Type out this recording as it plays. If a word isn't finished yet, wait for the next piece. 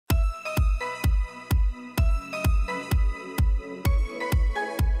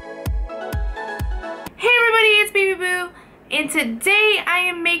and today I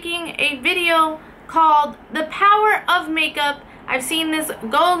am making a video called The Power of Makeup. I've seen this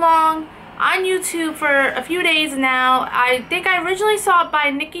go along on YouTube for a few days now. I think I originally saw it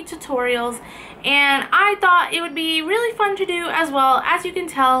by NikkieTutorials, and I thought it would be really fun to do as well. As you can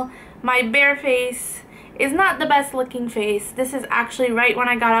tell, my bare face is not the best looking face. This is actually right when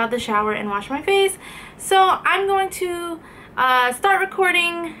I got out of the shower and washed my face. So I'm going to start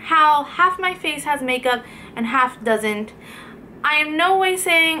recording how half my face has makeup and half doesn't. I am no way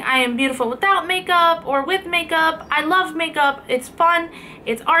saying I am beautiful without makeup or with makeup. I love makeup. It's fun,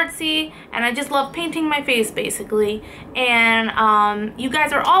 it's artsy, and I just love painting my face basically. And you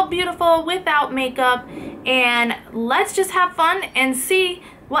guys are all beautiful without makeup, and let's just have fun and see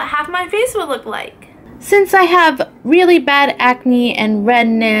what half my face would look like. Since I have really bad acne and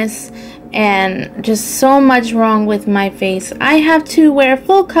redness and just so much wrong with my face, I have to wear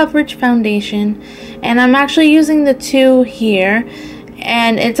full coverage foundation, and I'm actually using the two here,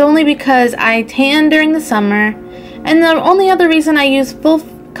 and it's only because I tan during the summer, and the only other reason I use full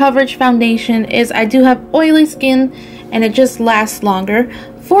coverage foundation is I do have oily skin and it just lasts longer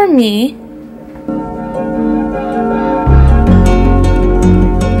for me.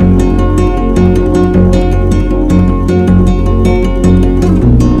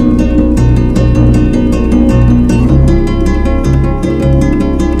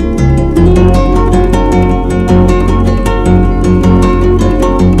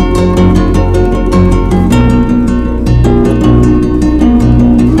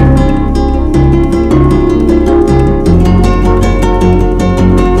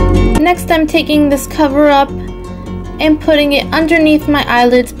 Next, I'm taking this cover up and putting it underneath my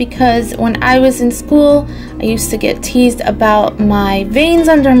eyelids because when I was in school, I used to get teased about my veins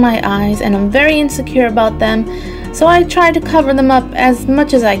under my eyes, and I'm very insecure about them, so I try to cover them up as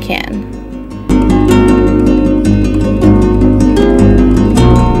much as I can.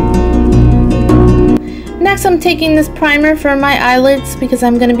 Next, I'm taking this primer for my eyelids because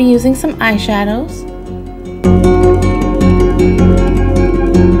I'm going to be using some eyeshadows.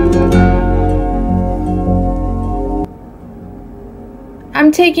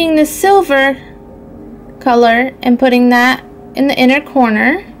 I'm taking this silver color and putting that in the inner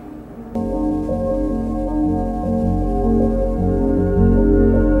corner.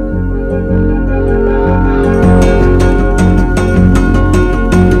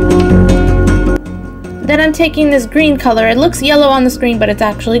 Then I'm taking this green color. It looks yellow on the screen, but it's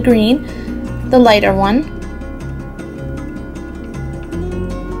actually green, the lighter one.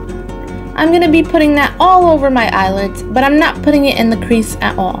 I'm going to be putting that all over my eyelids, but I'm not putting it in the crease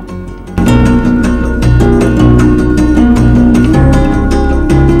at all.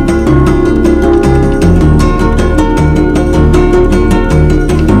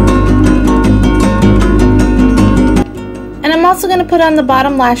 And I'm also going to put on the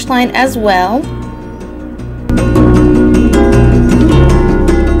bottom lash line as well.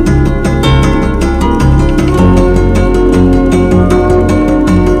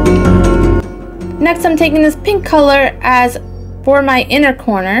 Next, I'm taking this pink color as for my inner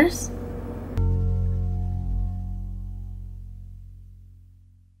corners.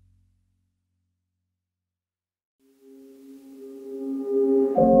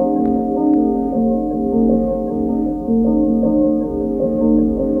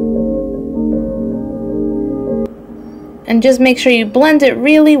 And just make sure you blend it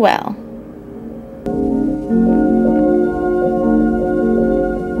really well.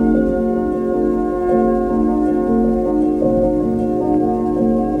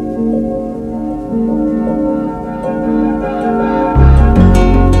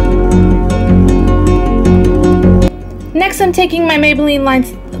 Next, I'm taking my Maybelline line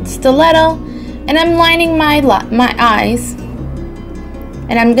stiletto and I'm lining my eyes,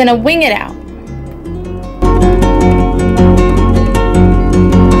 and I'm gonna wing it out.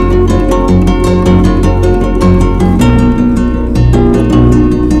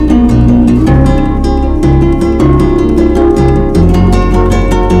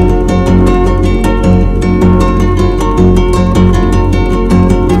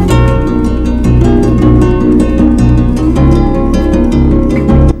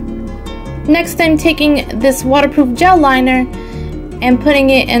 Next, I'm taking this waterproof gel liner and putting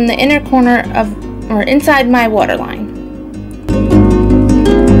it in the inner corner of, or inside my waterline.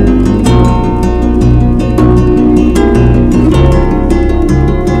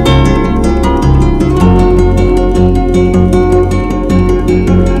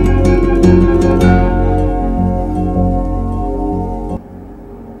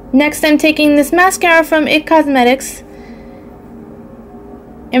 Next, I'm taking this mascara from IT Cosmetics,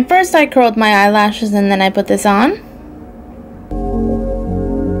 and first I curled my eyelashes and then I put this on.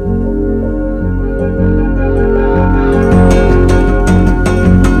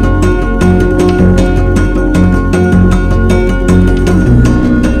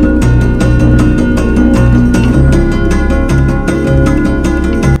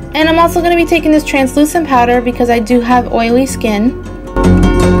 be taking this translucent powder because I do have oily skin.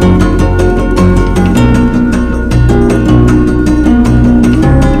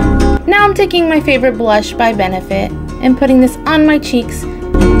 Now I'm taking my favorite blush by Benefit and putting this on my cheeks. And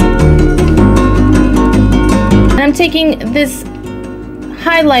I'm taking this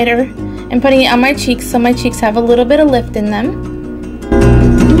highlighter and putting it on my cheeks so my cheeks have a little bit of lift in them.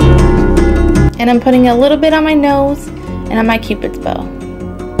 And I'm putting a little bit on my nose and on my Cupid's bow.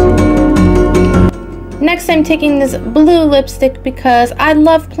 Next, I'm taking this blue lipstick because I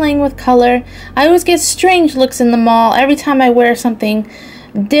love playing with color. I always get strange looks in the mall every time I wear something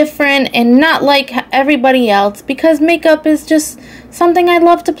different and not like everybody else, because makeup is just something I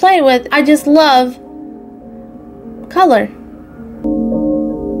love to play with. I just love color.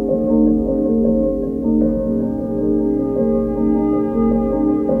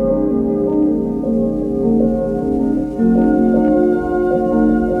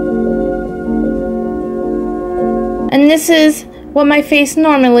 And this is what my face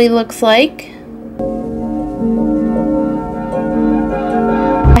normally looks like.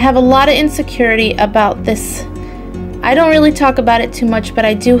 I have a lot of insecurity about this. I don't really talk about it too much, but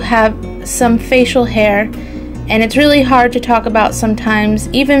I do have some facial hair, and it's really hard to talk about sometimes.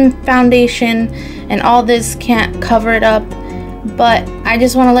 Even foundation and all this can't cover it up. But I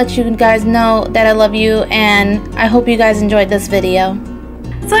just want to let you guys know that I love you, and I hope you guys enjoyed this video.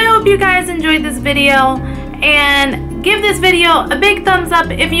 So I hope you guys enjoyed this video, and give this video a big thumbs up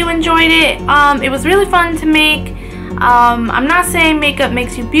if you enjoyed it. It was really fun to make. I'm not saying makeup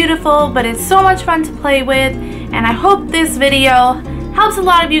makes you beautiful, but it's so much fun to play with, and I hope this video helps a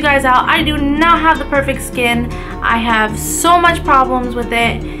lot of you guys out. I do not have the perfect skin. I have so much problems with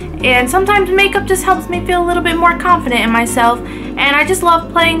it, and sometimes makeup just helps me feel a little bit more confident in myself, and I just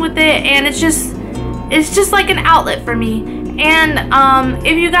love playing with it, and it's just like an outlet for me. And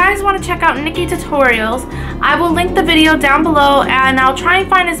if you guys want to check out NikkieTutorials, I will link the video down below, and I'll try and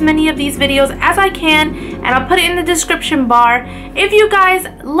find as many of these videos as I can, and I'll put it in the description bar. If you guys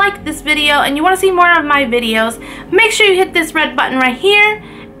like this video and you want to see more of my videos, make sure you hit this red button right here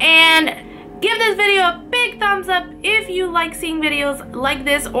and give this video a big thumbs up if you like seeing videos like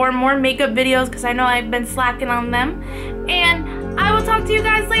this or more makeup videos, because I know I've been slacking on them. And I will talk to you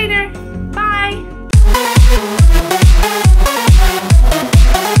guys later. Bye!